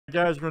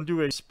Guys, we're going to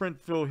do a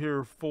sprint fill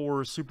here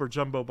for Super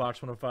Jumbo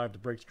Box 105. The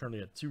break's currently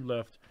at 2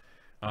 left.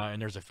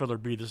 And there's a filler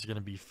B. This is going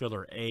to be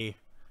filler A.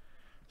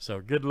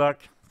 So good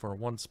luck. For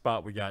one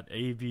spot, we got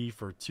AV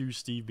for 2,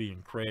 Steve B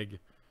and Craig.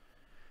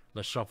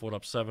 Let's shuffle it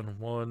up 7.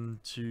 1,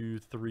 2,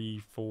 3,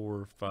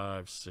 4,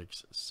 5,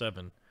 6,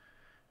 7.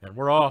 And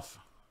we're off.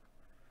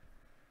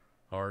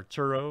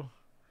 Arturo,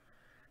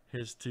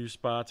 his 2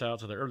 spots out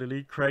to the early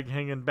lead. Craig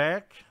hanging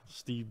back.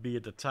 Steve B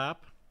at the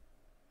top.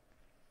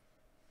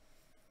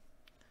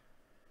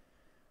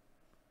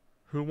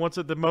 Who wants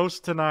it the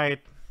most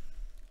tonight?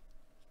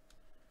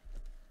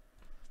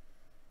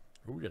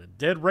 Ooh, we got a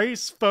dead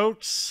race,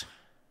 folks.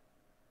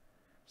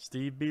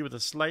 Steve B with a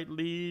slight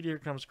lead. Here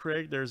comes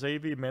Craig. There's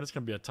AV. Man, it's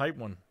going to be a tight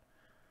one.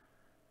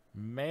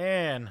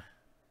 Man.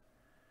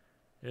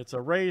 It's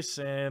a race,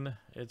 and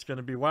it's going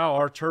to be, wow,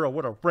 Arturo,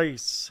 what a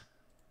race.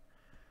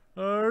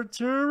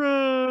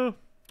 Arturo.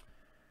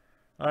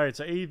 All right,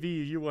 so AV,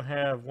 you will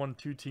have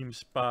 1-2 team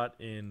spot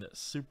in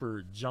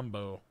Super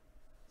Jumbo.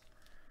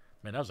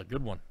 Man, that was a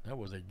good one. That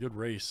was a good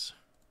race.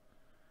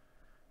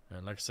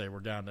 And like I say, we're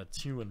down to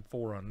 2 and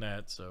 4 on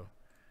that. So,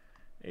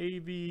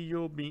 AV,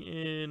 you'll be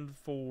in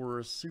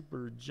for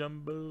Super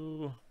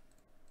Jumbo. All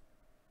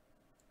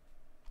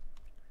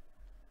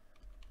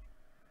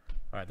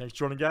right, thanks for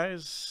joining,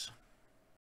 guys.